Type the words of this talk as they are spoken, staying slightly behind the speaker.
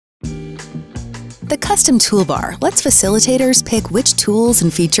The custom toolbar lets facilitators pick which tools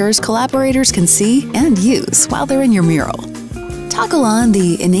and features collaborators can see and use while they're in your mural. Toggle on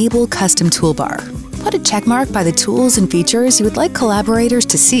the Enable Custom Toolbar. Put a checkmark by the tools and features you would like collaborators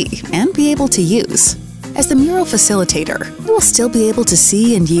to see and be able to use. As the mural facilitator, you will still be able to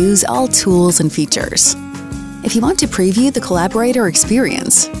see and use all tools and features. If you want to preview the collaborator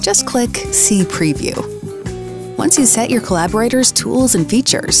experience, just click See Preview. Once you set your collaborators' tools and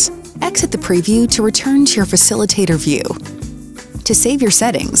features, exit the preview to return to your facilitator view. To save your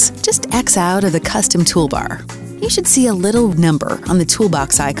settings, just X out of the custom toolbar. You should see a little number on the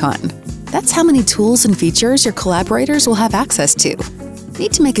toolbox icon. That's how many tools and features your collaborators will have access to.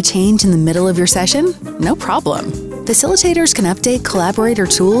 Need to make a change in the middle of your session? No problem. Facilitators can update collaborator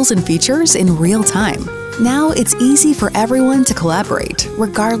tools and features in real time. Now it's easy for everyone to collaborate,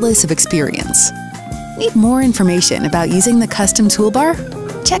 regardless of experience. Need more information about using the custom toolbar?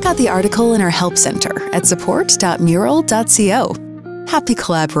 Check out the article in our Help Center at support.mural.co. Happy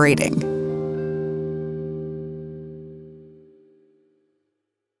collaborating!